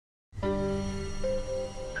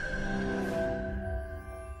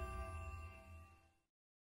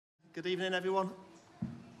Good evening, everyone.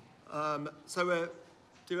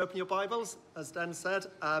 Do open your Bibles, as Dan said.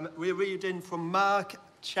 We're reading from Mark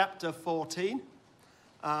chapter 14,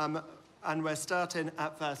 and we're starting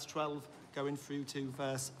at verse 12, going through to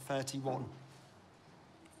verse 31.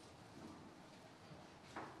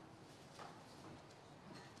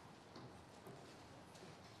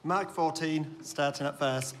 Mark 14, starting at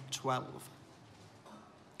verse 12.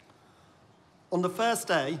 On the first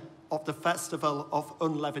day of the festival of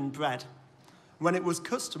unleavened bread, when it was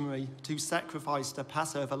customary to sacrifice the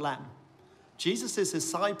Passover lamb, Jesus'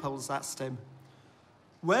 disciples asked him,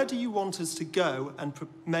 "Where do you want us to go and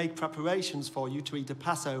make preparations for you to eat the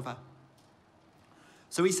Passover?"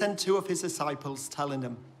 So he sent two of his disciples, telling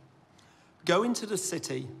them, "Go into the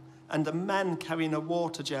city, and a man carrying a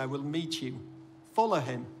water jar will meet you. Follow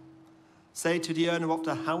him. Say to the owner of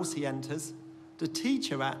the house he enters, 'The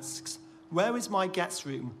teacher asks, where is my guest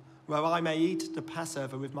room, where I may eat the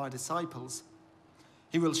Passover with my disciples?'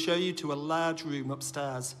 He will show you to a large room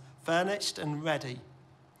upstairs, furnished and ready.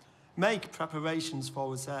 Make preparations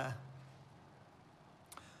for us there."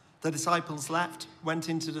 The disciples left, went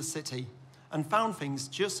into the city, and found things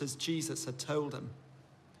just as Jesus had told them.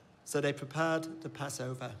 So they prepared the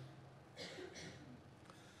Passover.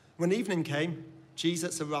 When evening came,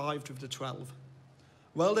 Jesus arrived with the 12.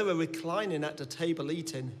 While they were reclining at the table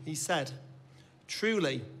eating, he said,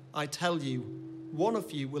 "Truly, I tell you, one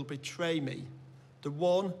of you will betray me, the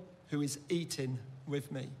one who is eating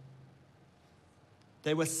with me."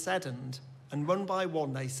 They were saddened, and one by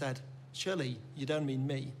one they said, "Surely you don't mean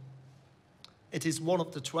me." "It is one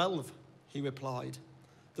of the 12, he replied,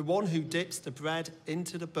 "the one who dips the bread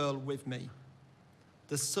into the bowl with me.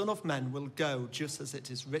 The Son of Man will go just as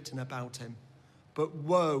it is written about him. But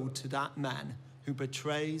woe to that man who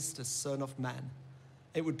betrays the Son of Man.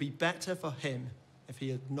 It would be better for him if he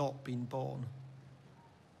had not been born."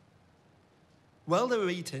 While they were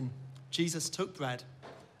eating, Jesus took bread,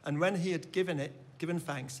 and when he had given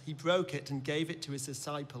thanks, he broke it and gave it to his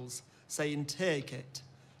disciples, saying, "Take it,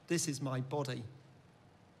 this is my body."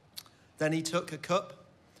 Then he took a cup,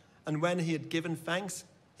 and when he had given thanks,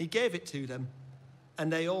 he gave it to them,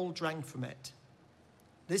 and they all drank from it.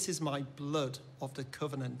 "This is my blood of the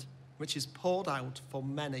covenant, which is poured out for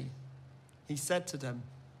many." He said to them,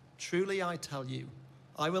 "Truly I tell you,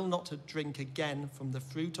 I will not drink again from the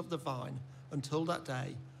fruit of the vine until that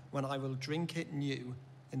day when I will drink it new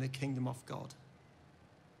in the kingdom of God."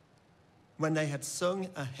 When they had sung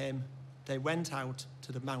a hymn, they went out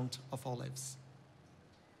to the Mount of Olives.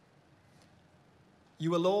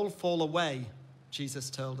 "You will all fall away," Jesus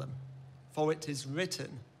told them, "for it is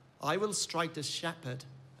written, 'I will strike the shepherd,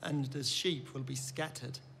 and the sheep will be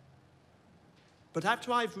scattered.' But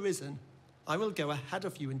after I've risen, I will go ahead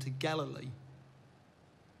of you into Galilee."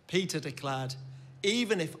 Peter declared,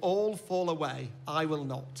 "Even if all fall away, I will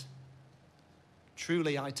not."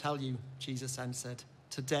 "Truly I tell you," Jesus answered,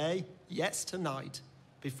 "today, yes, tonight,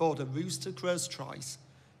 before the rooster crows twice,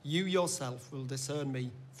 you yourself will disown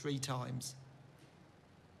me 3 times.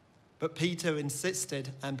 But Peter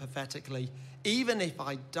insisted emphatically, "Even if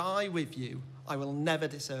I die with you, I will never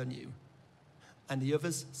disown you." And the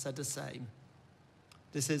others said the same.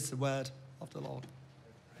 This is the word of the Lord.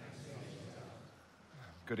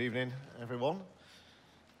 Good evening, everyone.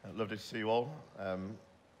 Lovely to see you all.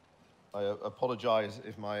 I apologise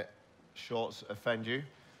if my shorts offend you,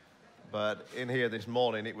 but in here this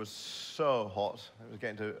morning it was so hot. It was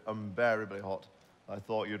getting to unbearably hot. I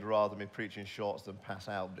thought you'd rather me preach in shorts than pass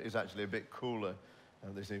out. But it's actually a bit cooler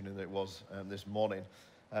this evening than it was this morning.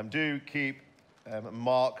 Do keep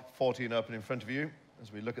Mark 14 open in front of you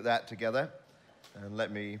as we look at that together. And let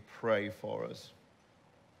me pray for us.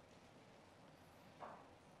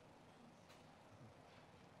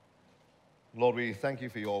 Lord, we thank you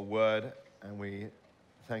for your word, and we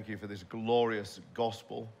thank you for this glorious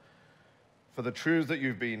gospel, for the truth that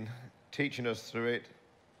you've been teaching us through it,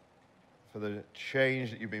 for the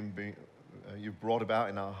change that you've brought about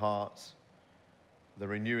in our hearts, the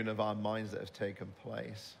renewing of our minds that has taken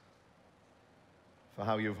place, for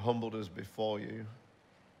how you've humbled us before you,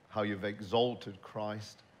 how you've exalted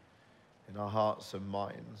Christ in our hearts and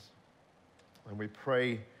minds. And we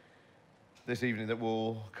pray this evening that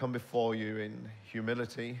we'll come before you in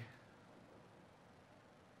humility,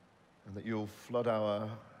 and that you'll flood our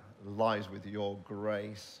lives with your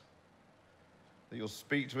grace, that you'll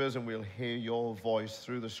speak to us and we'll hear your voice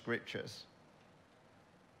through the scriptures,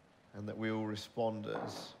 and that we'll respond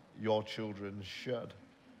as your children should,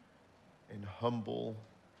 in humble,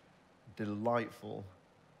 delightful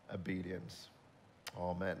obedience.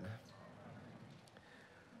 Amen.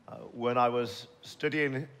 When I was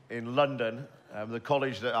studying in London, the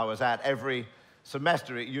college that I was at, every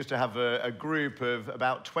semester it used to have a group of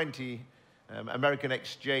about 20 American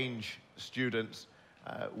exchange students.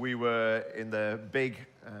 We were in the big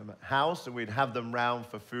house, and we'd have them round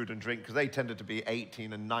for food and drink because they tended to be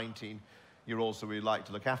 18 and 19-year-olds, so we liked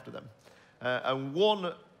to look after them. And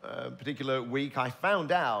one particular week, I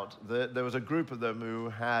found out that there was a group of them who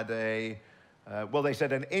had they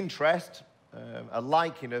said an interest, a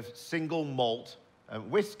liking of single malt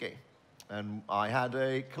whiskey. And I had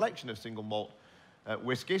a collection of single malt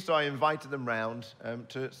whiskey, so I invited them round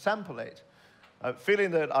to sample it. Feeling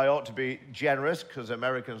that I ought to be generous, because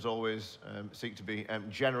Americans always seek to be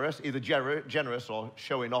generous, either generous or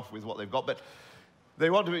showing off with what they've got, but they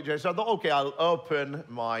want to be generous. So I thought, okay, I'll open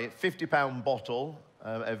my 50-pound bottle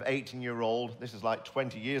of 18-year-old. This is like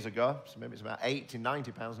 20 years ago, so maybe it's about 80,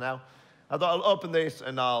 90 pounds now. I thought I'll open this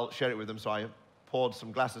and I'll share it with them, so I poured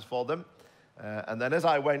some glasses for them. And then as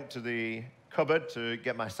I went to the cupboard to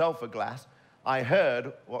get myself a glass, I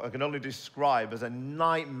heard what I can only describe as a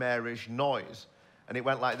nightmarish noise. And it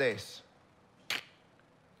went like this.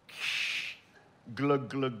 Glug,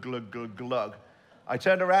 glug, glug, glug, glug. I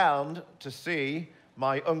turned around to see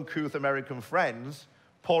my uncouth American friends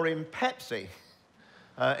pouring Pepsi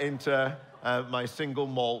into my single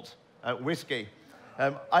malt whiskey.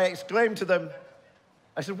 I exclaimed to them,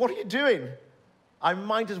 I said, "What are you doing?" I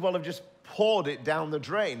might as well have just poured it down the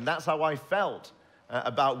drain. That's how I felt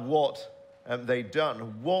about what they'd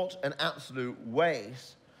done. What an absolute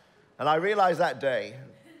waste. And I realized that day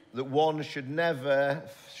that one should never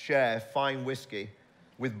share fine whiskey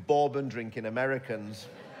with bourbon-drinking Americans.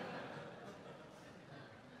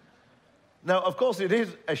 Now, of course, it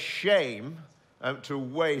is a shame to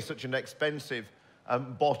waste such an expensive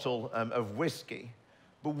bottle of whiskey.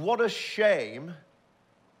 But what a shame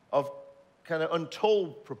of kind of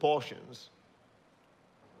untold proportions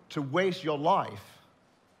to waste your life,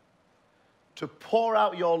 to pour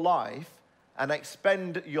out your life and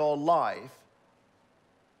expend your life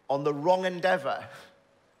on the wrong endeavor,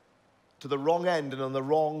 to the wrong end and on the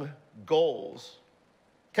wrong goals.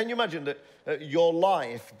 Can you imagine that your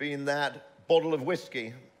life being that bottle of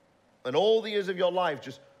whiskey and all the years of your life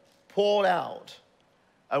just poured out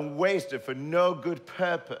and wasted for no good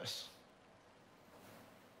purpose?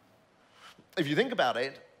 If you think about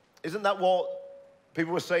it, isn't that what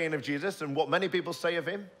people were saying of Jesus and what many people say of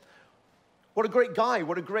him? What a great guy,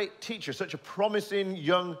 what a great teacher, such a promising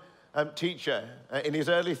young teacher in his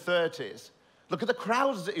early 30s. Look at the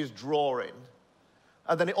crowds that he's drawing.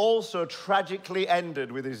 And then it also tragically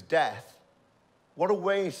ended with his death. What a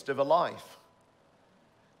waste of a life.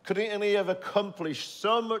 Couldn't he have accomplished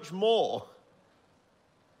so much more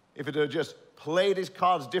if it had just played his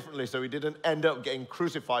cards differently so he didn't end up getting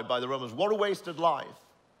crucified by the Romans? What a wasted life.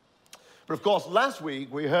 But of course, last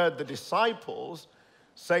week we heard the disciples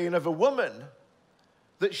saying of a woman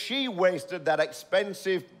that she wasted that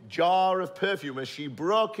expensive jar of perfume as she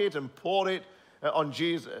broke it and poured it on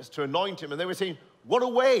Jesus to anoint him. And they were saying, what a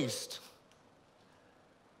waste.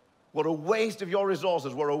 What a waste of your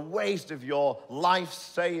resources. What a waste of your life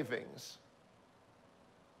savings.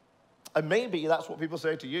 And maybe that's what people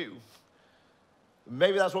say to you.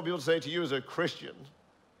 Maybe that's what people say to you as a Christian.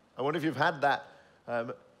 I wonder if you've had that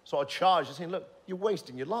sort of charge. You're saying, look, you're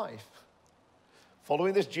wasting your life.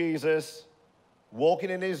 Following this Jesus, walking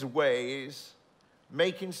in his ways,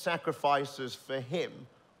 making sacrifices for him.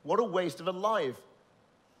 What a waste of a life.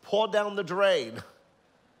 Pour down the drain.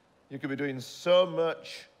 You could be doing so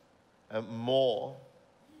much more.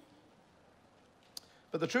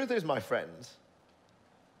 But the truth is, my friends,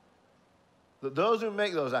 that those who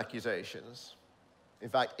make those accusations, in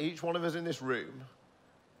fact, each one of us in this room,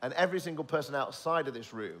 and every single person outside of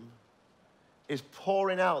this room, is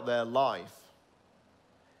pouring out their life.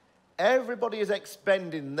 Everybody is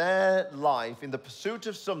expending their life in the pursuit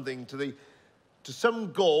of something to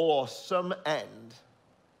some goal or some end.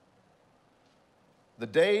 The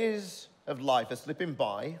days of life are slipping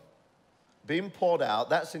by, being poured out.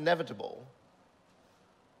 That's inevitable.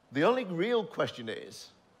 The only real question is,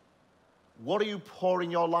 what are you pouring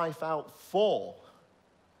your life out for?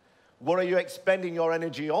 What are you expending your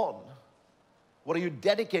energy on? What are you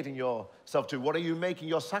dedicating yourself to? What are you making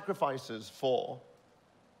your sacrifices for?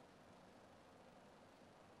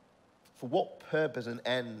 For what purpose and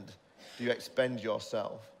end do you expend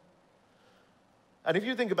yourself? And if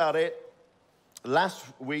you think about it, last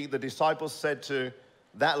week the disciples said to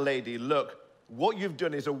that lady, look, what you've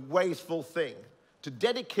done is a wasteful thing. To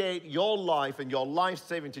dedicate your life and your life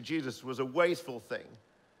saving to Jesus was a wasteful thing.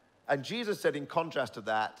 And Jesus said, in contrast to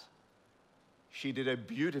that, she did a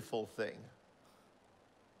beautiful thing.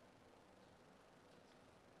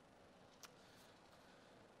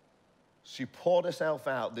 She poured herself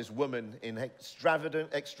out, this woman, in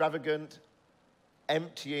extravagant,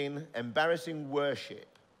 emptying, embarrassing worship.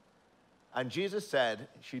 And Jesus said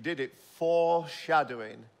she did it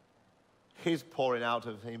foreshadowing his pouring out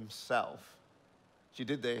of himself. She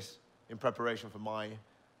did this in preparation for my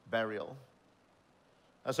burial.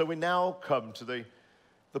 And so we now come to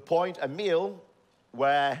the point, a meal,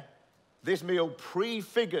 where this meal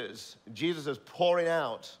prefigures Jesus' pouring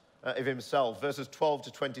out of himself. Verses 12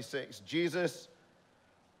 to 26. Jesus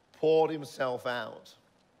poured himself out.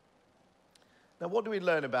 Now, what do we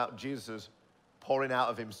learn about Jesus' pouring out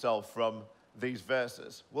of himself from these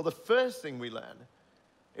verses? Well, the first thing we learn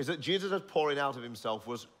is that Jesus' pouring out of himself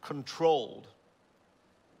was controlled.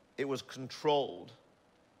 It was controlled.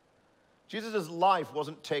 Jesus' life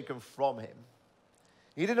wasn't taken from him.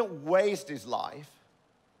 He didn't waste his life.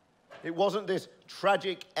 It wasn't this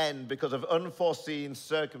tragic end because of unforeseen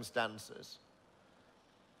circumstances.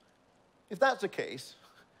 If that's the case,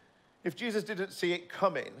 if Jesus didn't see it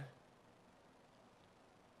coming,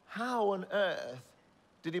 how on earth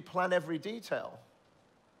did he plan every detail?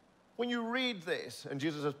 When you read this and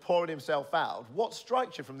Jesus has poured himself out, what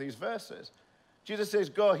strikes you from these verses? Jesus says,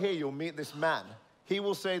 go here, you'll meet this man. He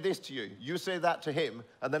will say this to you. You say that to him,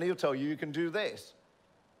 and then he'll tell you you can do this.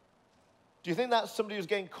 Do you think that's somebody who's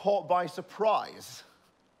getting caught by surprise?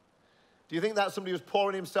 Do you think that's somebody who's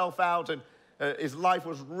pouring himself out and his life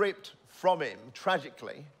was ripped from him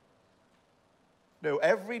tragically? No,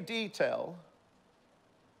 every detail,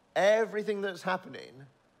 everything that's happening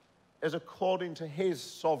is according to his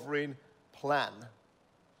sovereign plan.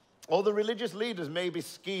 All the religious leaders may be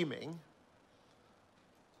scheming.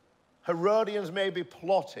 Herodians may be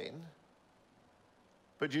plotting.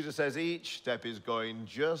 But Jesus says, each step is going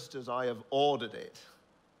just as I have ordered it.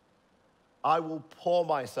 I will pour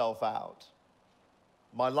myself out.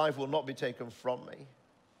 My life will not be taken from me.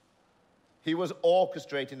 He was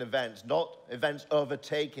orchestrating events, not events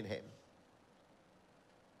overtaking him.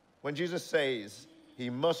 When Jesus says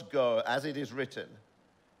he must go as it is written,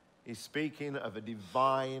 he's speaking of a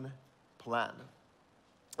divine plan.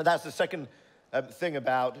 And that's the second thing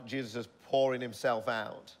about Jesus pouring himself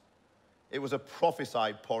out. It was a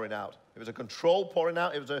prophesied pouring out. It was a controlled pouring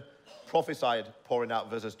out. It was a prophesied pouring out,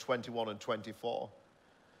 verses 21 and 24.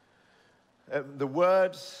 The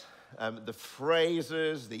words, the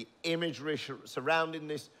phrases, the imagery surrounding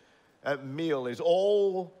this meal is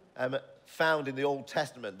all found in the Old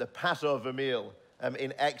Testament. The Passover meal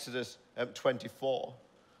in Exodus 24.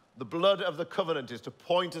 The blood of the covenant is to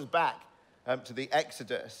point us back to the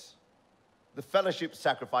Exodus. The fellowship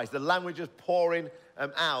sacrifice, the language is pouring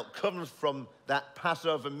out, comes from that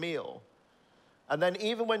Passover meal. And then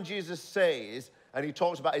even when Jesus says, and he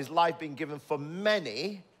talks about his life being given for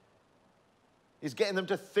many, he's getting them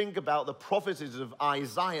to think about the prophecies of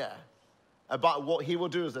Isaiah, about what he will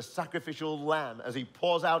do as the sacrificial lamb, as he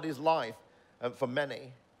pours out his life for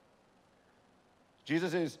many.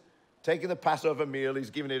 Jesus is taking the Passover meal, he's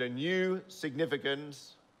giving it a new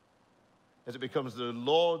significance as it becomes the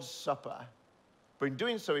Lord's Supper. But in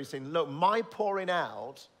doing so, he's saying, look, my pouring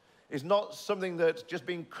out is not something that's just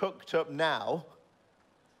being cooked up now.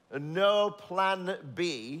 And no plan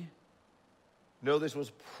B. No, this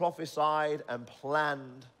was prophesied and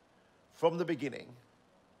planned from the beginning.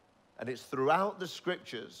 And it's throughout the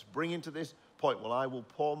scriptures, bringing to this point, well, I will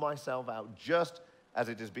pour myself out just as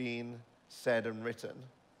it is being said and written.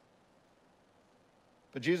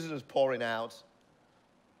 But Jesus' pouring out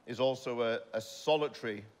is also a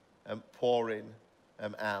solitary pouring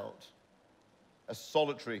out. A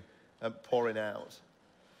solitary pouring out.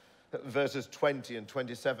 Verses 20 and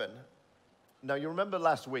 27. Now, you remember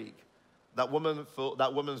last week, that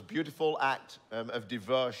woman's beautiful act of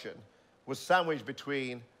devotion was sandwiched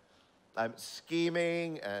between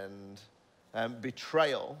scheming and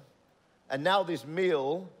betrayal. And now this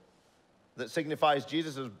meal that signifies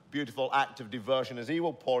Jesus' beautiful act of devotion as he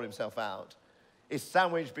will pour himself out is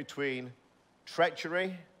sandwiched between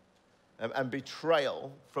treachery and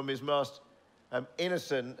betrayal from his most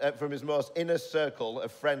from his most inner circle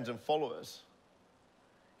of friends and followers.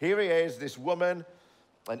 Here he is, this woman,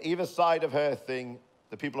 and either side of her thing,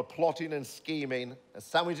 the people are plotting and scheming, a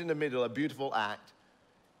sandwich in the middle, a beautiful act.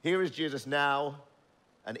 Here is Jesus now,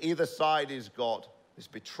 and either side has got this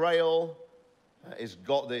betrayal, has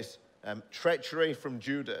got this treachery from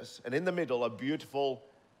Judas, and in the middle, a beautiful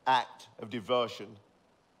act of devotion,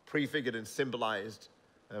 prefigured and symbolized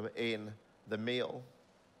in the meal.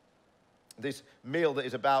 This meal that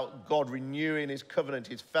is about God renewing his covenant,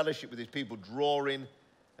 his fellowship with his people, drawing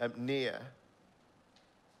near.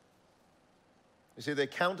 You see, the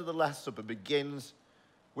account of the Last Supper begins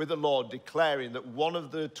with the Lord, declaring that one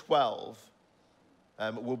of the 12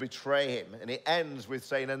 will betray him. And it ends with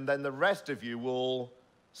saying, and then the rest of you will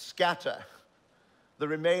scatter. The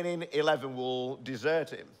remaining 11 will desert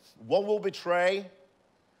him. One will betray,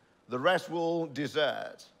 the rest will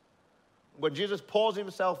desert. When Jesus pours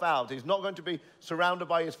himself out, he's not going to be surrounded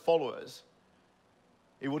by his followers.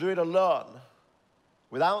 He will do it alone,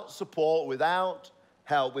 without support, without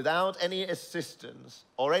help, without any assistance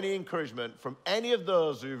or any encouragement from any of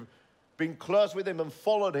those who've been close with him and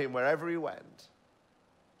followed him wherever he went.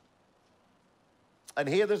 And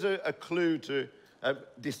here there's a clue to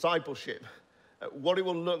discipleship, what it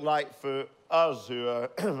will look like for us who are,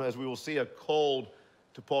 as we will see, are called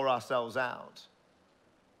to pour ourselves out.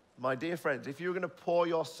 My dear friends, if you're going to pour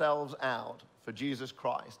yourselves out for Jesus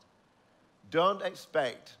Christ, don't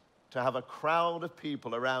expect to have a crowd of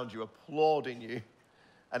people around you applauding you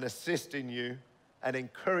and assisting you and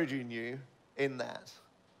encouraging you in that.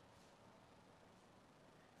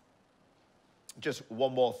 Just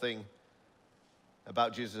one more thing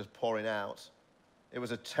about Jesus pouring out. It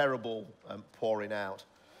was a terrible pouring out.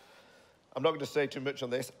 I'm not going to say too much on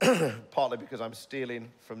this, partly because I'm stealing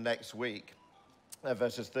from next week,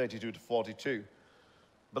 verses 32 to 42.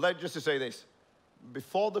 But just to say this,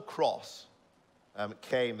 before the cross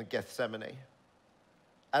came the Gethsemane,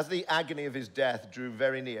 as the agony of his death drew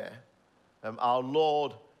very near, our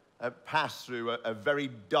Lord passed through a very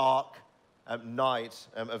dark night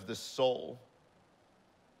of the soul.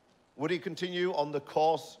 Would he continue on the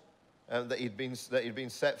course that he'd been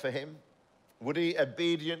set for him? Would he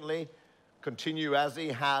obediently continue as he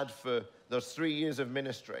had for those 3 years of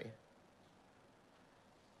ministry?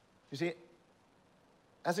 You see,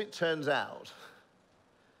 as it turns out,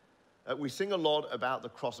 we sing a lot about the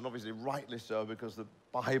cross, and obviously rightly so, because the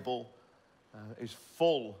Bible is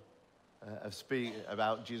full of speaking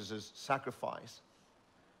about Jesus' sacrifice.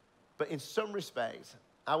 But in some respects,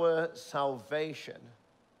 our salvation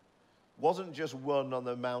wasn't just won on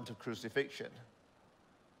the Mount of Crucifixion,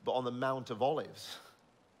 but on the Mount of Olives.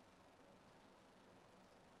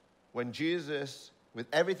 When Jesus, with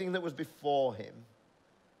everything that was before him,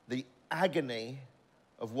 the agony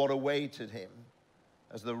of what awaited him,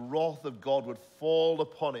 as the wrath of God would fall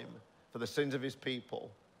upon him for the sins of his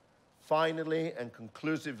people, finally and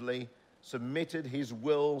conclusively submitted his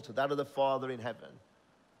will to that of the Father in heaven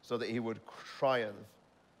so that he would triumph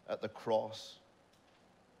at the cross.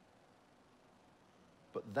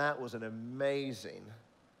 But that was an amazing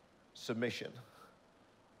submission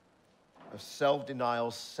of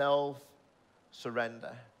self-denial,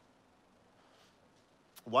 self-surrender.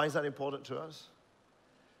 Why is that important to us?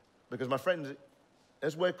 Because, my friends,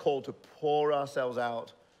 as we're called to pour ourselves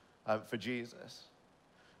out for Jesus,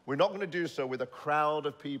 we're not going to do so with a crowd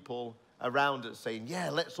of people around us saying, yeah,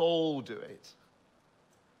 let's all do it.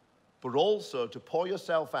 But also to pour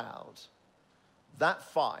yourself out, that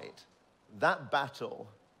fight, that battle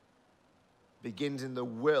begins in the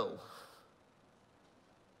will.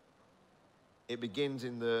 It begins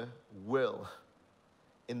in the will,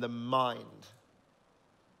 in the mind.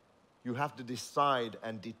 You have to decide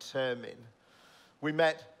and determine. We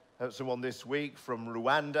met someone this week from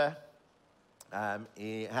Rwanda.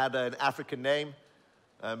 He had an African name,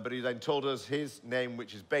 but he then told us his name,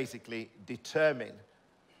 which is basically determine.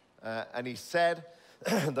 And he said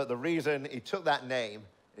that the reason he took that name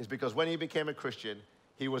is because when he became a Christian,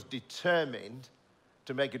 he was determined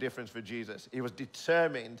to make a difference for Jesus. He was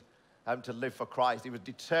determined to live for Christ. He was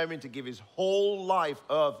determined to give his whole life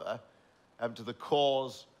over to the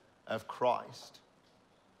cause of Christ.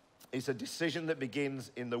 It's a decision that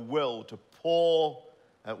begins in the will to pour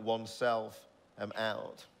oneself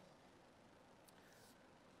out.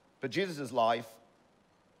 But Jesus' life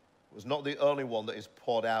was not the only one that is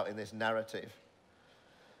poured out in this narrative.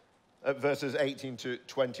 At verses 18 to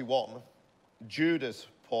 21, Judas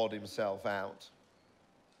poured himself out.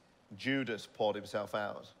 Judas poured himself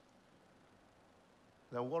out.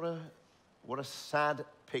 Now, what a sad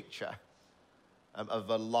picture of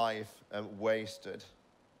a life wasted.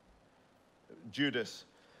 Judas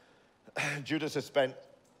has spent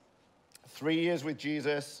 3 years with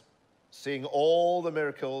Jesus, seeing all the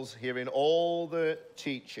miracles, hearing all the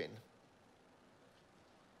teaching.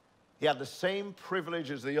 He had the same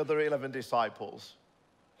privilege as the other 11 disciples.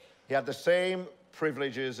 He had the same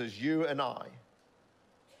privileges as you and I.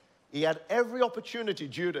 He had every opportunity,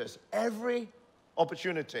 Judas, every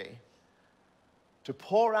opportunity to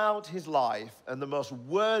pour out his life in the most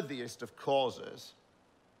worthiest of causes.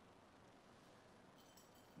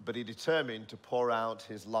 But he determined to pour out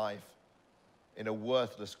his life in a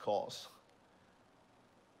worthless cause,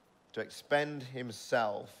 to expend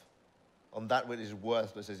himself on that which is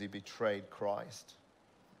worthless as he betrayed Christ.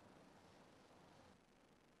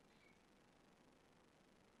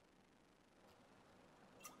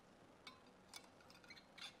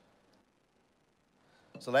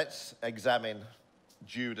 So let's examine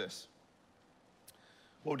Judas.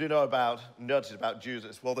 What do you notice about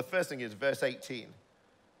Judas? Well, the first thing is verse 18.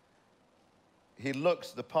 He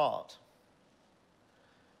looks the part.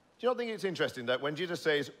 Do you not think it's interesting that when Jesus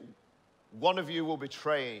says, one of you will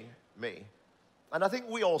betray me, and I think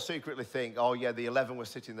we all secretly think, oh yeah, the 11 were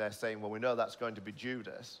sitting there saying, well, we know that's going to be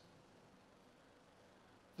Judas.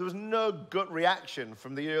 There was no gut reaction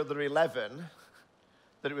from the other 11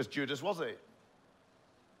 that it was Judas, was it?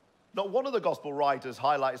 Not one of the gospel writers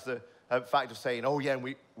highlights the fact of saying, oh yeah, and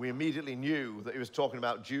we immediately knew that he was talking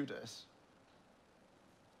about Judas.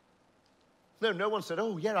 No one said,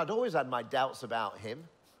 oh yeah, I'd always had my doubts about him.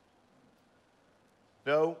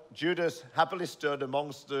 No, Judas happily stood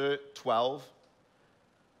amongst the 12,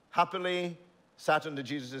 happily sat under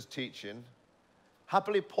Jesus' teaching,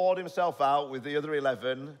 happily poured himself out with the other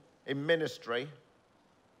 11 in ministry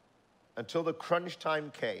until the crunch time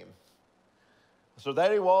came. So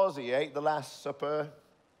there he was, he ate the Last Supper,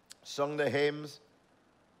 sung the hymns,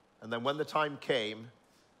 and then when the time came,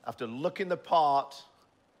 after looking the part,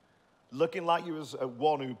 looking like he was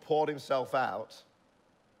one who poured himself out,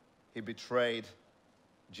 he betrayed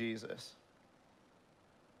Jesus.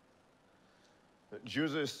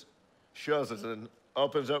 Judas shows us and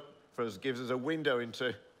opens up for us, gives us a window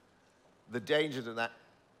into the dangers of that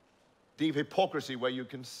deep hypocrisy where you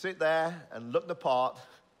can sit there and look the part.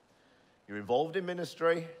 You're involved in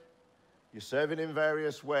ministry, you're serving in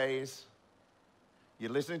various ways,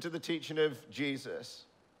 you're listening to the teaching of Jesus,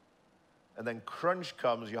 and then crunch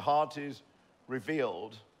comes, your heart is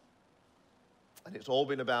revealed, and it's all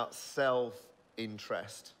been about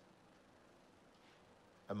self-interest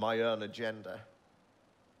and my own agenda.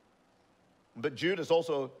 But Judas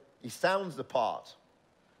also, he sounds the part.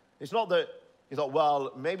 It's not that he thought,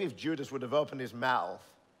 well, maybe if Judas would have opened his mouth,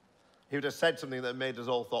 he would have said something that made us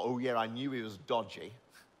all thought, oh yeah, I knew he was dodgy.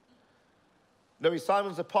 No, he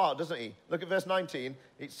sounds the part, doesn't he? Look at verse 19.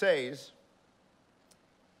 It says,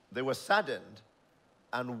 they were saddened,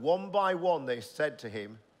 and one by one they said to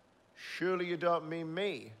him, surely you don't mean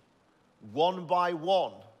me. One by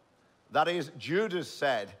one. That is, Judas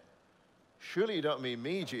said, surely you don't mean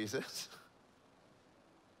me, Jesus.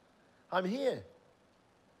 I'm here,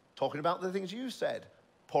 talking about the things you said,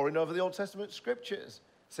 poring over the Old Testament scriptures,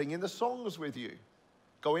 singing the songs with you,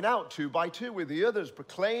 going out 2 by 2 with the others,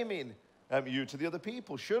 proclaiming you to the other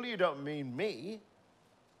people. Surely you don't mean me.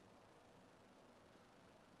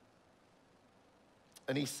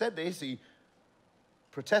 And he said this, he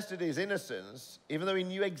protested his innocence, even though he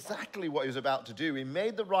knew exactly what he was about to do. He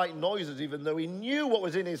made the right noises, even though he knew what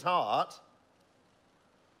was in his heart.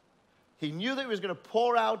 He knew that he was going to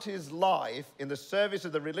pour out his life in the service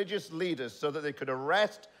of the religious leaders so that they could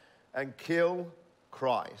arrest and kill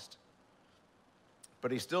Christ.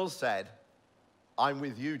 But he still said, I'm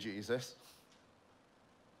with you, Jesus.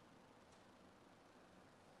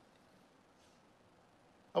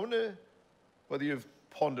 I wonder whether you've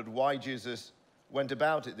pondered why Jesus went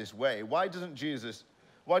about it this way. Why does Jesus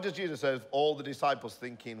have all the disciples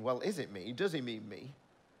thinking, well, is it me? Does he mean me?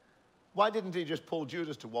 Why didn't he just pull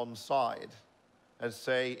Judas to one side and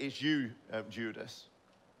say, it's you, Judas.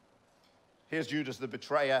 Here's Judas the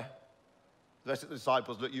betrayer. The rest of the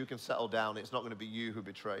disciples, look, you can settle down. It's not going to be you who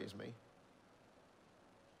betrays me.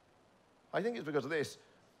 I think it's because of this.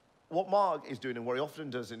 What Mark is doing and what he often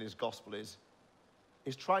does in his gospel is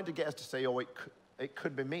trying to get us to say, oh, it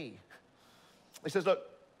could be me. He says, look,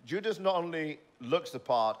 Judas not only looks the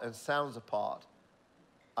part and sounds the part,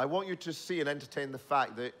 I want you to see and entertain the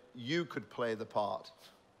fact that you could play the part.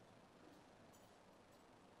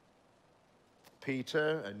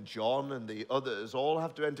 Peter and John and the others all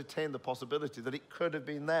have to entertain the possibility that it could have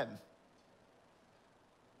been them.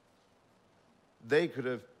 They could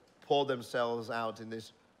have poured themselves out in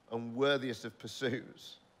this unworthiest of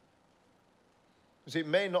pursuits. You see, it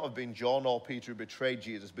may not have been John or Peter who betrayed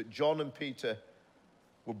Jesus, but John and Peter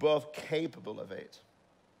were both capable of it.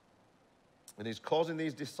 And he's causing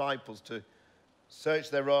these disciples to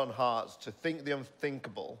search their own hearts, to think the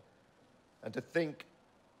unthinkable, and to think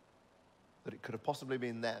that it could have possibly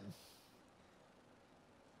been them.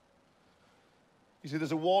 You see,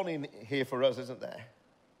 there's a warning here for us, isn't there?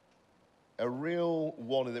 A real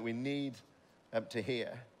warning that we need to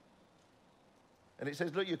hear. And it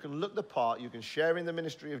says, look, you can look the part, you can share in the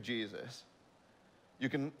ministry of Jesus, you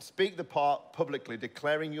can speak the part publicly,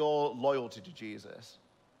 declaring your loyalty to Jesus.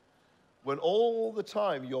 when all the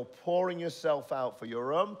time you're pouring yourself out for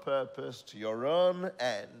your own purpose, to your own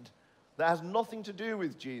end, that has nothing to do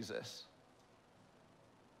with Jesus.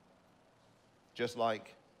 Just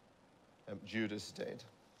like Judas did.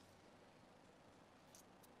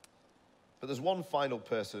 But there's one final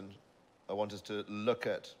person I want us to look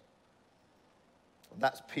at.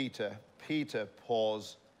 That's Peter. Peter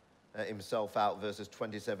pours himself out, verses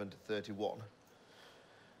 27 to 31.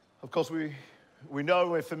 Of course, we know,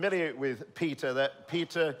 we're familiar with Peter, that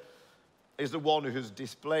Peter is the one who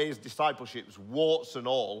displays discipleship's warts and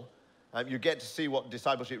all. You get to see what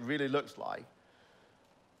discipleship really looks like.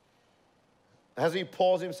 As he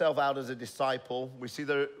pours himself out as a disciple, we see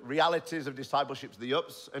the realities of discipleship, the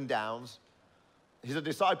ups and downs. He's a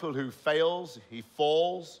disciple who fails, he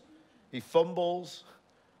falls, he fumbles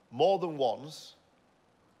more than once.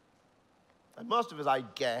 And most of us, I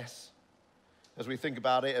guess, as we think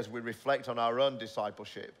about it, as we reflect on our own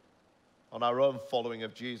discipleship, on our own following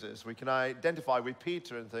of Jesus, we can identify with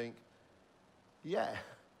Peter and think, yeah.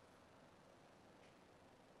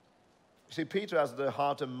 You see, Peter has the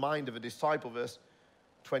heart and mind of a disciple, verse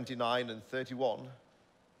 29 and 31.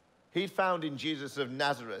 He'd found in Jesus of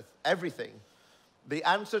Nazareth everything. The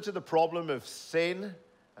answer to the problem of sin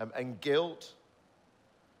and guilt.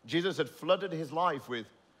 Jesus had flooded his life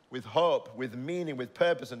with hope, with meaning, with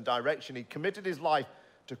purpose and direction. He committed his life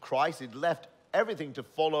to Christ. He'd left everything to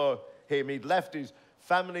follow him. He'd left his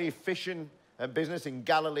family, fishing and business in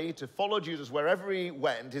Galilee to follow Jesus wherever he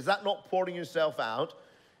went. Is that not pouring yourself out?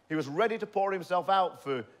 He was ready to pour himself out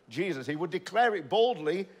for Jesus. He would declare it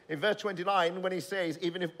boldly in verse 29 when he says,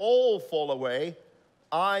 even if all fall away,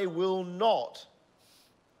 I will not.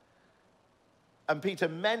 And Peter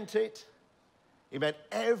meant it. He meant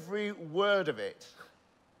every word of it.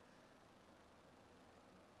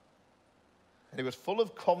 And he was full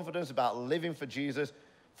of confidence about living for Jesus,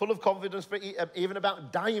 full of confidence even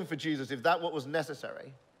about dying for Jesus, if that what was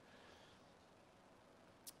necessary.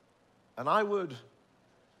 And I would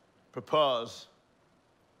propose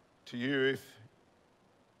to you, if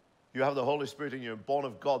you have the Holy Spirit and you're born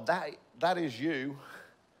of God, that is you.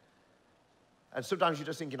 And sometimes you're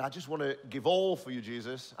just thinking, I just want to give all for you,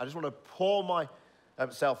 Jesus. I just want to pour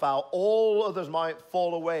myself out. All others might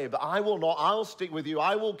fall away, but I will not. I'll stick with you.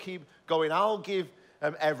 I will keep going. I'll give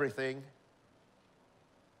everything.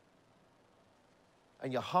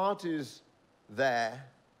 And your heart is there.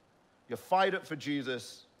 You're fired up for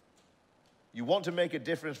Jesus. You want to make a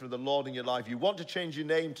difference for the Lord in your life. You want to change your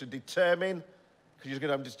name to determine, because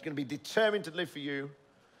I'm just going to be determined to live for you.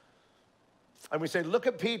 And we say, look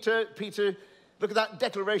at Peter. Peter, look at that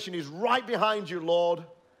declaration. He's right behind you, Lord.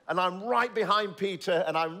 And I'm right behind Peter,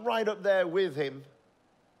 and I'm right up there with him.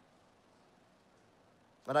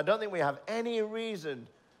 And I don't think we have any reason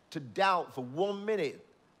to doubt for 1 minute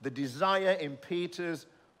the desire in Peter's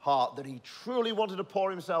heart that he truly wanted to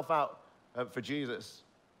pour himself out for Jesus.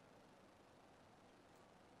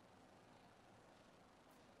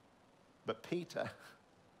 But Peter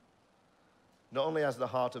not only has the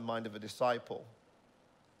heart and mind of a disciple,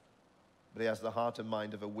 but he has the heart and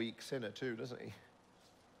mind of a weak sinner too, doesn't he?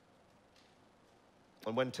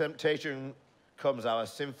 And when temptation comes, our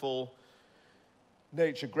sinful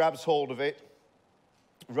nature grabs hold of it,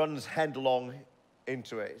 runs headlong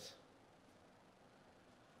into it.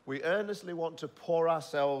 We earnestly want to pour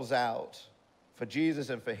ourselves out for Jesus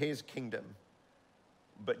and for his kingdom,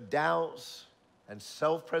 but doubts and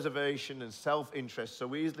self-preservation and self-interest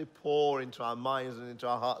so easily pour into our minds and into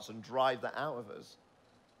our hearts and drive that out of us.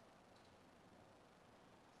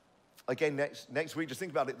 Again, next week, just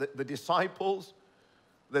think about it. The disciples,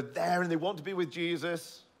 they're there and they want to be with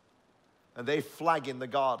Jesus, and they flag in the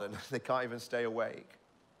garden. They can't even stay awake.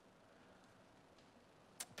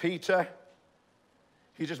 Peter,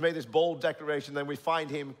 he just made this bold declaration. Then we find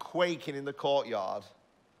him quaking in the courtyard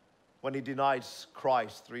when he denies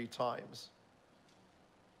Christ 3 times.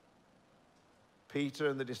 Peter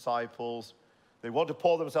and the disciples, they want to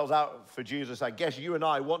pour themselves out for Jesus. I guess you and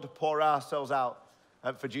I want to pour ourselves out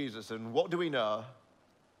for Jesus. And what do we know?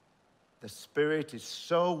 The spirit is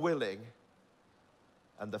so willing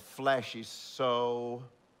and the flesh is so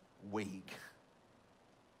weak.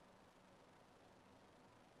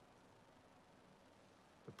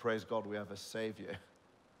 But praise God, we have a Savior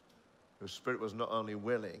whose spirit was not only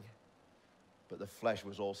willing, but the flesh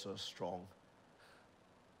was also strong.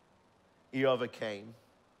 He overcame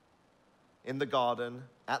in the garden,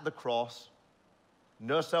 at the cross,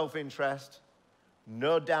 no self-interest,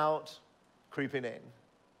 no doubt creeping in,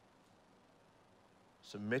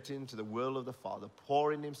 submitting to the will of the Father,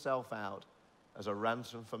 pouring himself out as a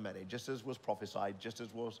ransom for many, just as was prophesied, just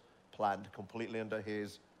as was planned, completely under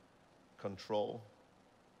his control.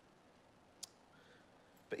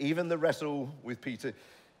 But even the wrestle with Peter,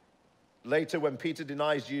 later when Peter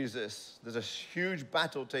denies Jesus, there's a huge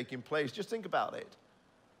battle taking place. Just think about it.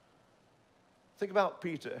 Think about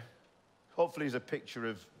Peter. Hopefully he's a picture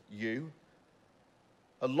of you.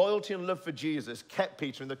 A loyalty and love for Jesus kept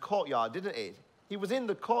Peter in the courtyard, didn't it? He was in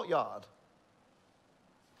the courtyard.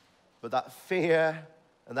 But that fear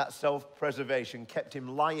and that self-preservation kept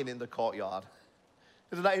him lying in the courtyard.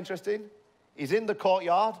 Isn't that interesting? He's in the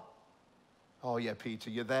courtyard. Oh yeah, Peter,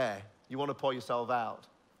 you're there. You want to pour yourself out.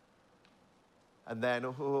 And then,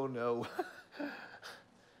 oh no.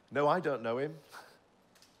 No, I don't know him.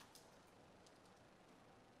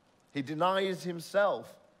 He denies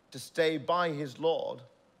himself to stay by his Lord,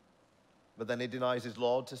 but then he denies his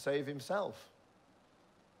Lord to save himself.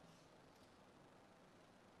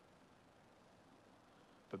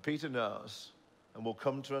 But Peter knows and will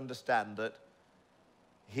come to understand that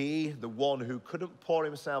he, the one who couldn't pour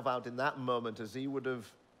himself out in that moment as he would have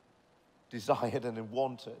desired and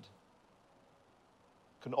wanted,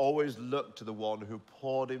 can always look to the one who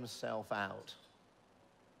poured himself out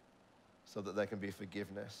so that there can be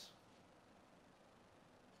forgiveness.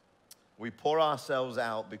 We pour ourselves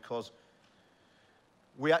out because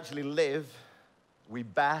we actually live, we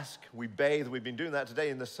bask, we bathe. We've been doing that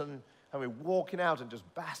today in the sun, and we're walking out and just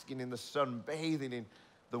basking in the sun, bathing in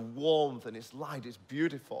the warmth and its light. It's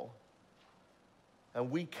beautiful.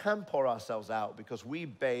 And we can pour ourselves out because we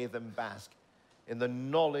bathe and bask in the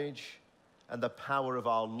knowledge and the power of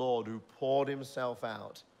our Lord, who poured himself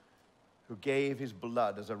out, who gave his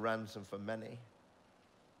blood as a ransom for many.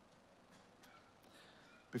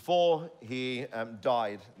 Before he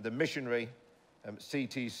died, the missionary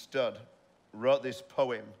C.T. Studd wrote this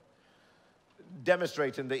poem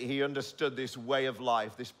demonstrating that he understood this way of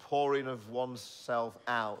life, this pouring of oneself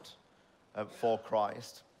out for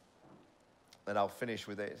Christ. And I'll finish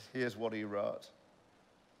with it. Here's what he wrote.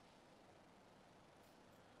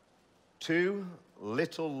 2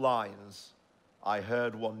 little lines I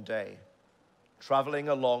heard one day, traveling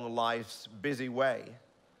along life's busy way,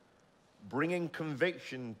 bringing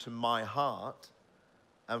conviction to my heart,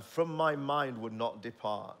 and from my mind would not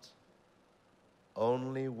depart.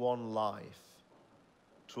 Only one life,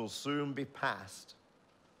 'twill soon be past.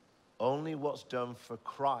 Only what's done for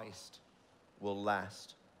Christ will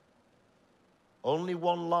last. Only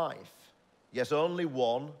one life, yes, only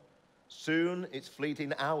one. Soon its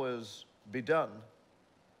fleeting hours be done.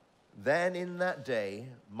 Then in that day,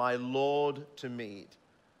 my Lord to meet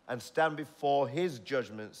and stand before his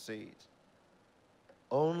judgment seat.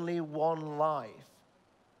 Only one life,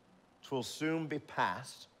 'twill soon be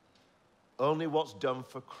past. Only what's done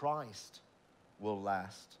for Christ will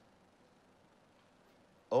last.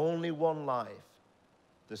 Only one life,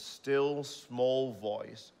 the still small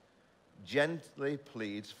voice gently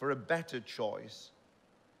pleads for a better choice,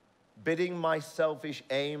 bidding my selfish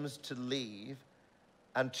aims to leave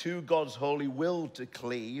and to God's holy will to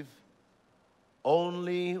cleave.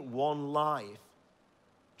 Only one life,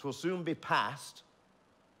 'twill soon be past.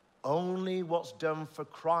 Only what's done for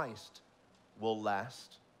Christ will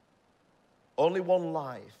last. Only one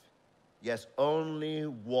life, yes, only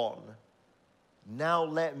one. Now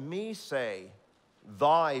let me say,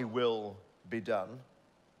 thy will be done.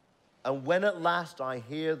 And when at last I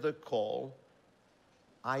hear the call,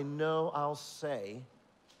 I know I'll say,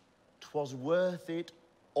 'twas worth it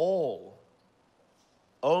all.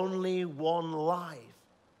 Only one life,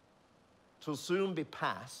 'twill soon be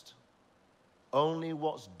past. Only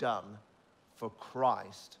what's done for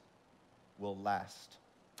Christ will last.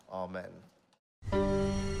 Amen.